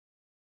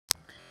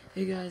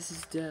Hey guys,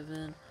 it's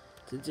Devin.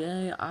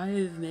 Today I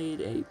have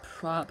made a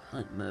prop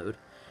hunt mode.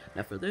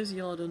 Now for those of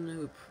y'all who don't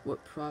know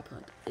what prop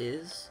hunt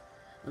is,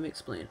 let me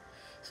explain.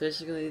 So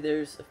basically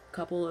there's a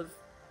couple of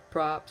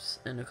props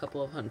and a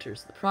couple of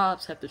hunters. The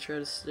props have to try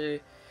to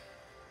stay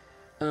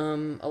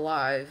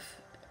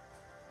alive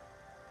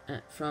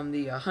from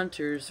the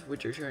hunters,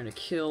 which are trying to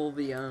kill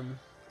the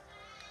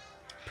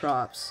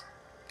props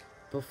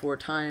before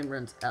time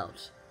runs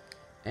out.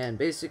 And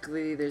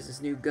basically, there's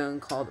this new gun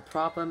called the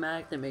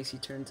Prop-O-Matic that makes you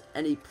turn to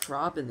any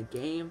prop in the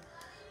game.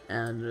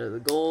 And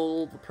the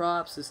goal of the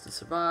props is to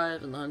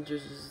survive, and the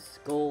hunter's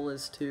goal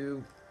is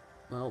to,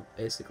 well,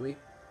 basically,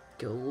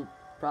 kill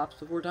props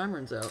before time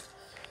runs out.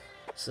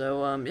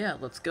 So, yeah,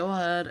 let's go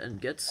ahead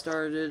and get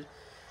started.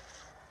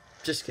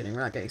 Just kidding, we're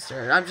not getting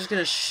started. I'm just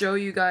going to show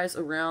you guys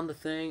around the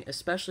thing,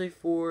 especially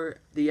for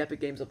the Epic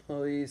Games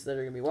employees that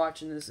are going to be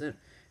watching this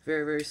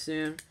very, very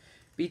soon.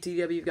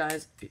 BTW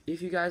guys,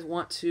 if you guys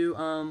want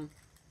to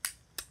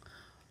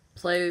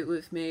play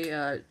with me,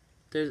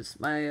 there's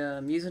my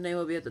username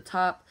will be at the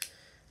top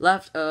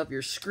left of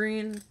your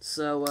screen.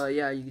 So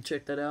yeah, you can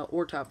check that out,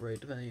 or top right,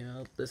 depending on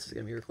how this is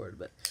gonna be recorded.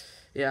 But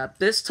yeah,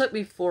 this took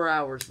me 4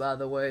 hours, by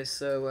the way.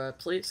 So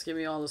please give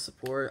me all the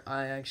support.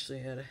 I actually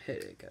had a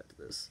headache after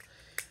this.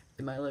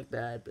 It might look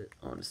bad, but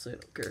honestly, I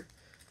don't care.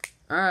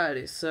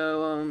 Alrighty,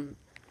 so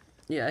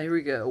yeah, here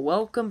we go.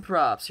 Welcome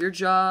props. Your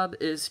job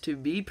is to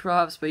be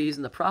props by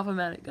using the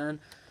Prop-O-Matic gun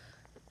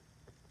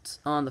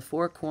on the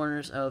four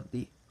corners of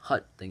the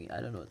hut thingy. I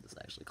don't know what this is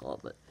actually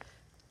called, but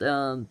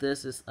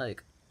this is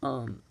like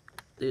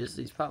there's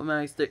these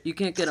Prop-O-Matics. You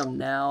can't get them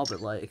now, but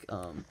like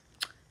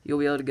you'll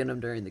be able to get them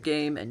during the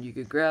game, and you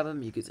could grab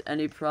them. You could use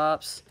any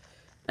props,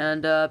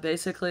 and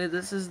basically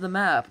this is the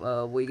map.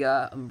 We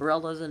got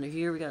umbrellas in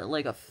here. We got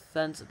like a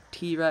fence of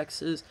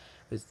T-Rexes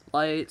with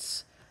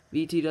lights.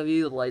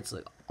 BTW, the lights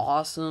look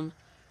awesome.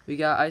 We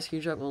got ice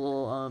cream truck with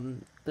little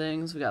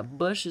things. We got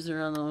bushes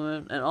around the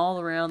room, and all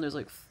around there's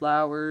like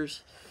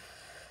flowers.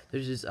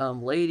 There's this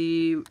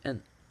lady,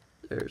 and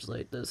there's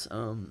like this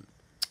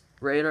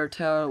radar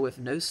tower with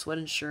no sweat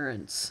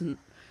insurance.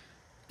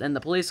 And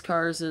the police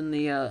cars and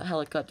the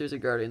helicopters are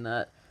guarding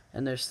that.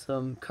 And there's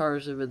some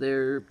cars over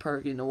there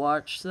parking to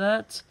watch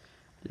that.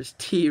 There's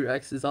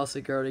T-Rexes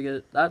also guarding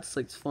it. That's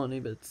like funny,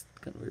 but it's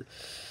kind of weird.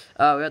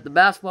 We got the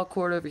basketball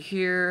court over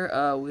here.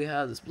 We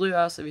have this blue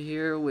house over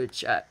here,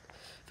 which,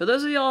 for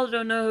those of y'all who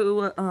don't know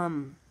who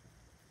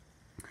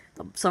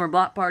the Summer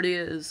Block Party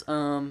is,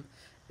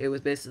 it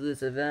was basically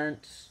this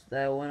event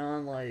that went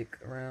on, like,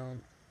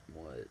 around,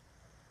 what,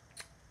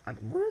 I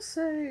want to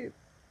say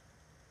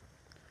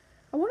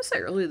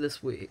earlier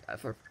this week.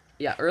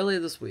 Yeah, earlier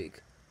this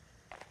week.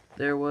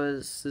 There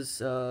was this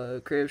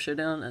creative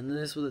showdown, and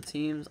this were the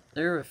teams.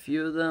 There were a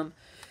few of them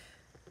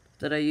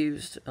that I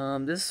used.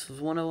 This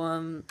was one of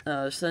them.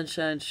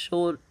 Sunshine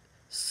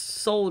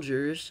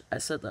Soldiers. I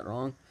said that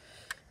wrong.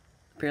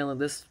 Apparently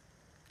this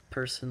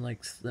person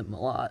likes them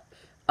a lot.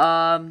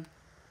 Got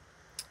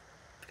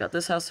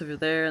this house over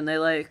there, and they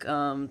like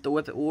the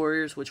Whip It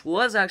Warriors, which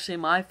was actually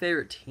my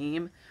favorite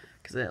team,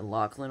 because they had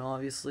Lachlan,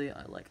 obviously.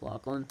 I like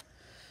Lachlan.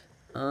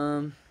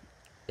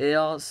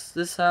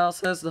 This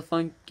house has the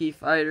Funky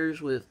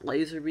Fighters with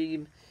Laser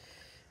Beam.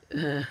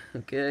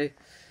 Okay.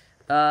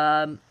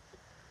 But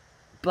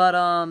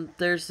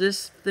there's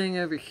this thing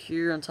over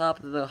here on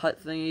top of the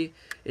hut thingy.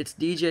 It's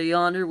DJ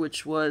Yonder,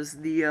 which was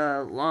the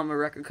Llama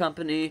Record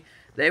Company.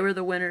 They were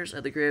the winners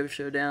of the Creative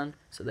Showdown,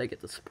 so they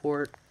get the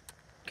support.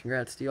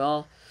 Congrats to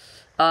y'all.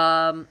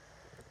 I'm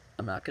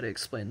not gonna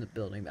explain the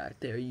building back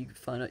there. You can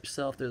find out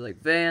yourself. There's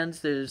like vans.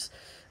 There's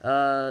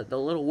the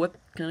little whip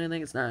kind of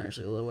thing. It's not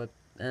actually a little whip.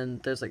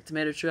 And there's like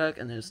tomato truck,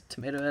 and there's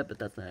tomato head, but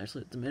that's not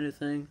actually a tomato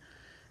thing.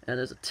 And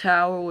there's a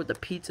tower with a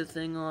pizza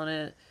thing on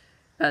it,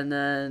 and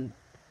then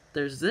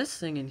there's this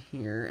thing in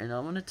here, and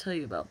I'm going to tell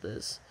you about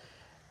this.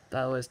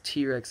 That was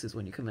T-Rexes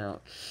when you come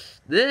out.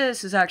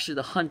 This is actually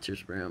the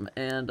hunter's room,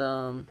 and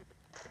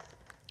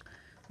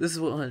this is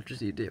what hunters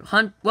do.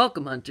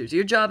 Welcome, hunters.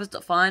 Your job is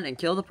to find and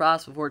kill the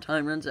props before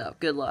time runs out.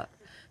 Good luck.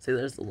 See,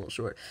 there's the little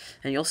short.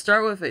 And you'll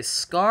start with a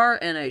SCAR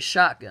and a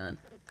shotgun.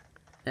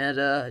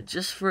 And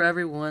just for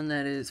everyone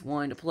that is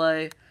wanting to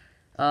play,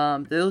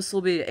 this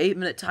will be an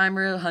 8-minute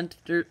timer.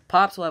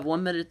 Pops will have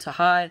 1 minute to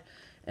hide.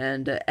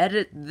 And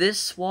edit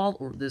this wall,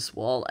 or this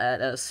wall,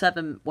 at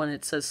 7, when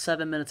it says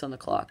 7 minutes on the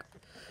clock.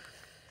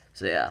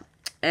 So yeah.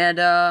 And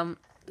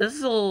this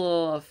is a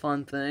little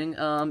fun thing.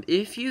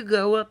 If you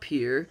go up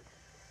here,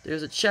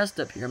 there's a chest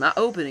up here. I'm not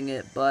opening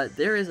it, but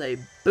there is a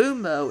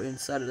boombo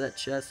inside of that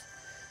chest.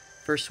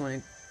 First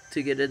one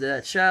to get into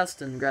that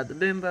chest and grab the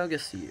boombo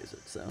gets to use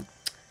it. So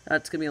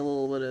that's going to be a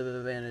little bit of an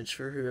advantage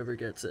for whoever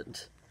gets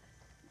it.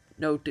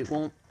 Note, it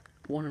won't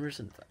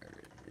 100% fire or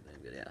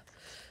anything, but yeah.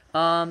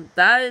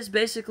 That is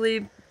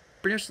basically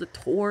pretty much the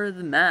tour of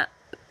the map.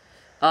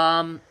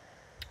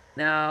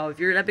 Now, if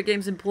you're an Epic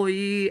Games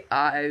employee,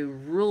 I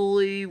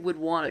really would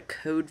want a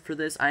code for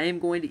this. I am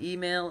going to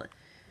email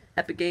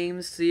Epic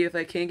Games, see if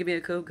I can give me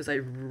a code, because I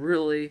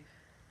really,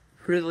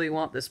 really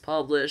want this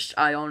published.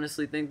 I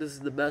honestly think this is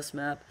the best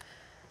map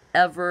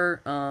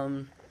ever.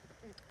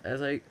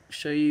 as I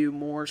show you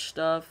more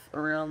stuff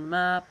around the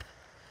map.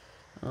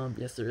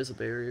 Yes, there is a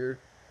barrier.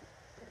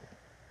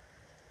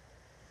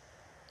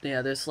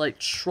 Yeah, there's like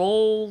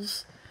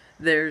trolls.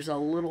 There's a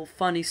little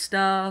funny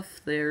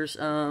stuff. There's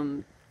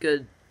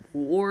good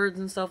rewards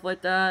and stuff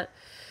like that.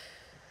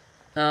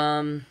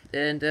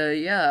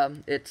 Yeah,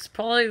 it's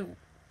probably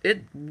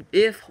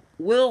it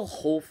will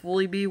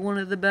hopefully be one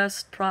of the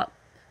best prop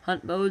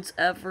hunt modes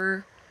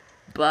ever.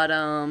 But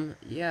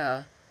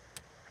yeah,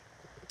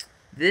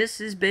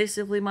 this is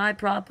basically my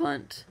prop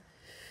hunt.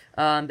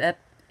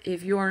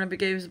 If you are an Epic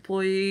Games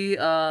employee,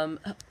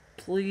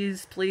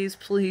 please, please,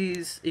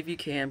 please, if you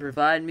can,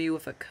 provide me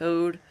with a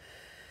code.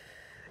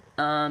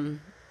 For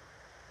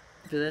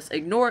this,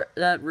 ignore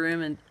that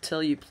room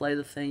until you play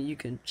the thing. You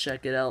can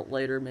check it out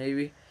later,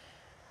 maybe,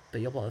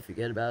 but you'll probably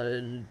forget about it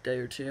in a day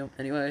or two.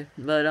 Anyway,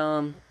 but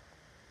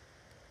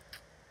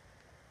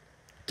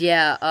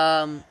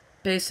yeah,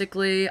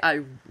 basically,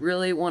 I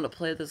really want to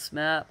play this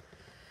map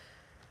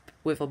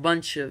with a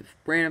bunch of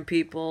random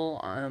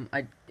people. And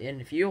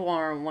if you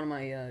are one of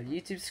my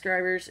YouTube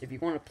subscribers, if you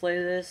want to play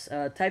this,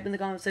 type in the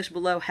comment section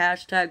below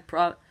hashtag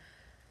prop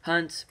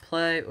hunt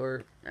play,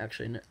 or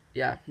actually,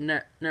 yeah,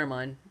 never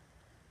mind.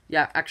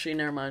 Yeah, actually,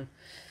 never mind.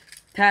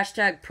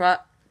 Hashtag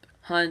prop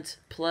hunt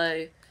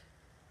play.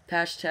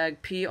 Hashtag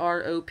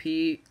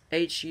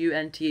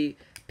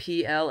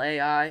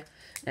PROPHUNTPLAI.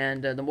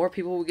 And the more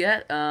people we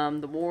get,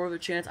 the more of a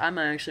chance I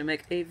might actually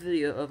make a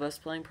video of us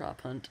playing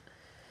prop hunt.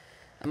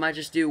 I might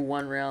just do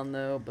one round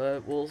though,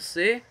 but we'll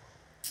see.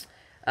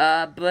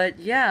 But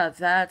yeah,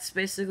 that's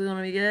basically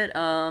gonna be it.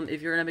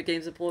 If you're an Epic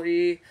Games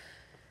employee,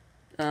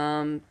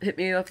 hit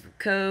me up with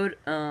code.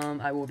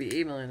 I will be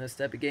emailing this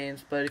to Epic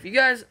Games. But if you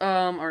guys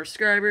are a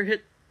subscriber,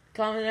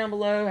 comment down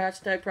below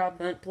hashtag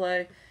prop hunt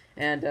play,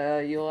 and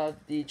you'll have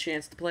the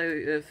chance to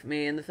play with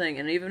me in the thing.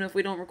 And even if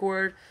we don't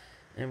record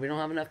and we don't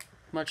have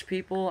much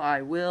people,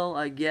 I will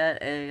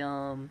get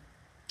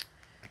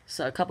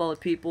so a couple of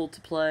people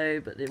to play,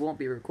 but it won't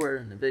be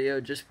recorded in the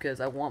video just because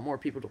I want more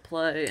people to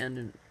play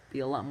and be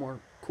a lot more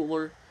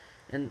cooler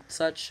and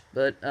such.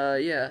 But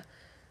yeah,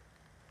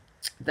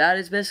 that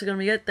is basically gonna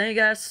be it. Thank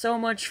you guys so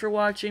much for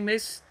watching.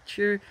 Make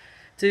sure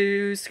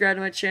to subscribe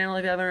to my channel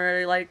if you haven't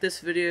already. Liked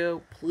this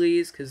video,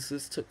 please, because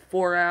this took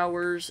 4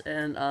 hours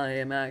and I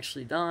am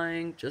actually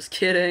dying. Just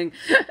kidding.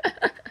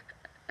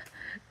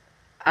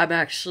 I'm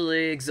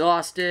actually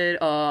exhausted.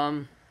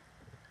 Help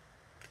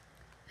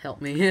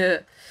me.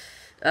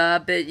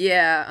 But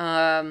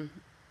yeah,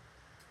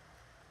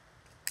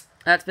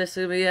 that's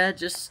basically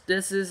it.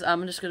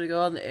 I'm just gonna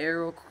go on the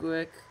air real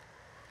quick.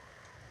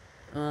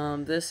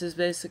 This is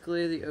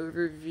basically the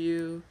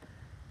overview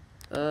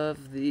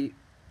of the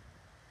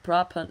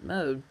prop hunt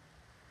mode.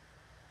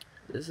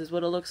 This is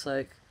what it looks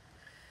like.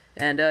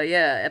 And,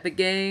 yeah, Epic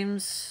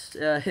Games,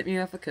 hit me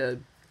off a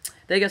code.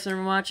 Thank you guys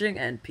for watching,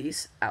 and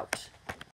peace out.